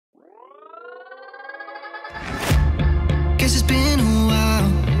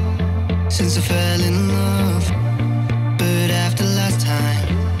since I fell in love. But after last time,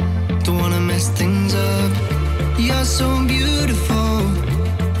 don't wanna mess things up. You're so beautiful,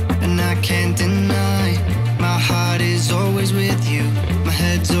 and I can't deny. My heart is always with you, my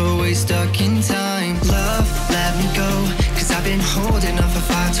head's always stuck in time. Love, let me go, cause I've been holding on for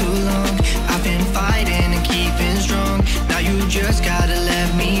far too long. I've been fighting and keeping strong, now you just gotta let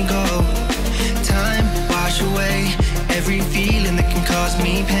me go. Time, wash away every feeling that can cause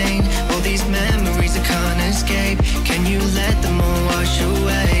me pain. All these memories I can't escape, can you let them all wash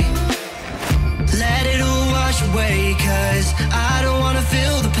away? Let it all wash away, cause I don't wanna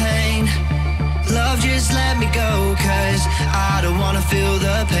feel the pain. Love, just let me go, cause I don't wanna feel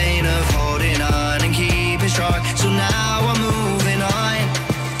the pain of holding on and keeping strong. So now I'm moving on,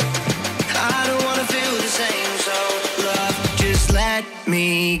 I don't wanna feel the same. So love, just let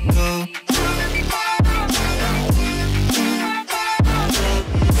me go.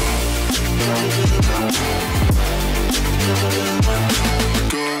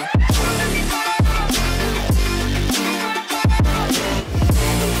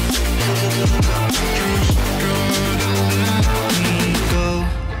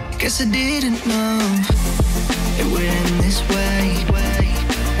 Guess I didn't know it would end this way.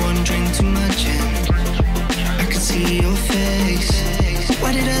 One drink too much and I could see your face.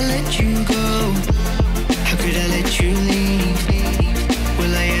 Why did I let you go? How could I let you leave?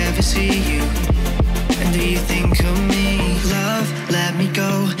 Will I ever see you? And do you think of me? Love, let me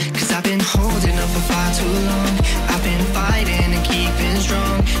go, cause I've been holding up for far too long. I've been fighting and keeping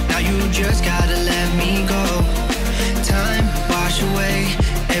strong, now you just got